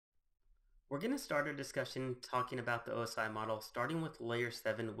We're going to start our discussion talking about the OSI model, starting with layer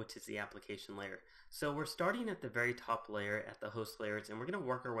 7, which is the application layer. So we're starting at the very top layer at the host layers, and we're going to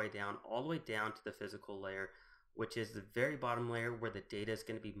work our way down all the way down to the physical layer, which is the very bottom layer where the data is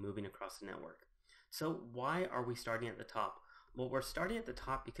going to be moving across the network. So why are we starting at the top? Well, we're starting at the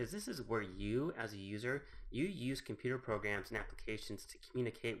top because this is where you, as a user, you use computer programs and applications to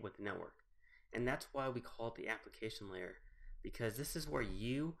communicate with the network. And that's why we call it the application layer, because this is where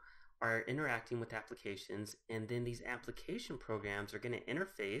you are interacting with applications, and then these application programs are going to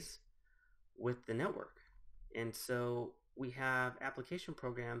interface with the network. And so we have application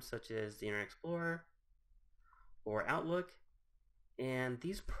programs such as the Internet Explorer or Outlook, and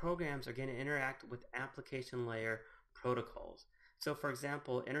these programs are going to interact with application layer protocols. So for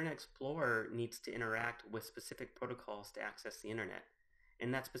example, Internet Explorer needs to interact with specific protocols to access the internet,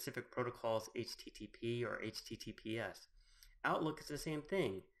 and that specific protocol is HTTP or HTTPS. Outlook is the same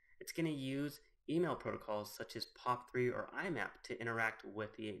thing. It's going to use email protocols such as POP3 or IMAP to interact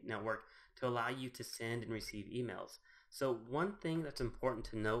with the network to allow you to send and receive emails. So one thing that's important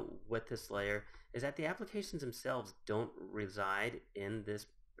to note with this layer is that the applications themselves don't reside in this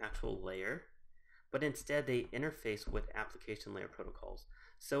actual layer, but instead they interface with application layer protocols.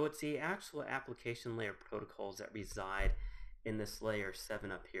 So it's the actual application layer protocols that reside in this layer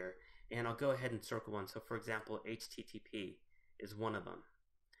 7 up here. And I'll go ahead and circle one. So for example, HTTP is one of them.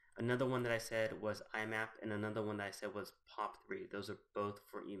 Another one that I said was IMAP, and another one that I said was POP3. Those are both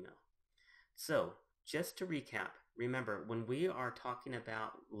for email. So just to recap, remember when we are talking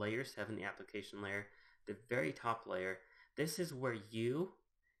about layer 7, the application layer, the very top layer, this is where you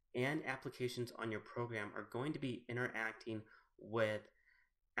and applications on your program are going to be interacting with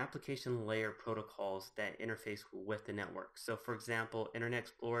application layer protocols that interface with the network. So for example, Internet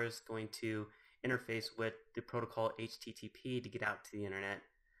Explorer is going to interface with the protocol HTTP to get out to the internet.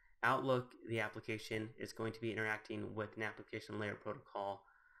 Outlook, the application, is going to be interacting with an application layer protocol,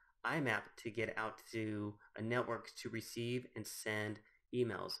 IMAP, to get out to a network to receive and send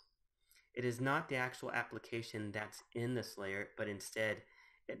emails. It is not the actual application that's in this layer, but instead,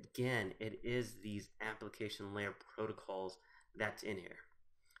 again, it is these application layer protocols that's in here.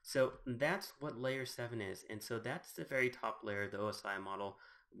 So that's what layer 7 is, and so that's the very top layer of the OSI model,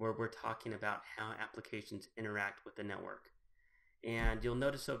 where we're talking about how applications interact with the network. And you'll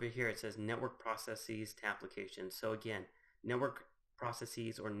notice over here it says network processes to applications. So again, network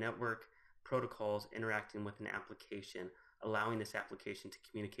processes or network protocols interacting with an application, allowing this application to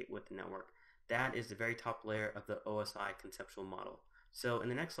communicate with the network. That is the very top layer of the OSI conceptual model. So in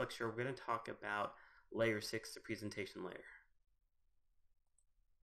the next lecture, we're going to talk about layer 6, the presentation layer.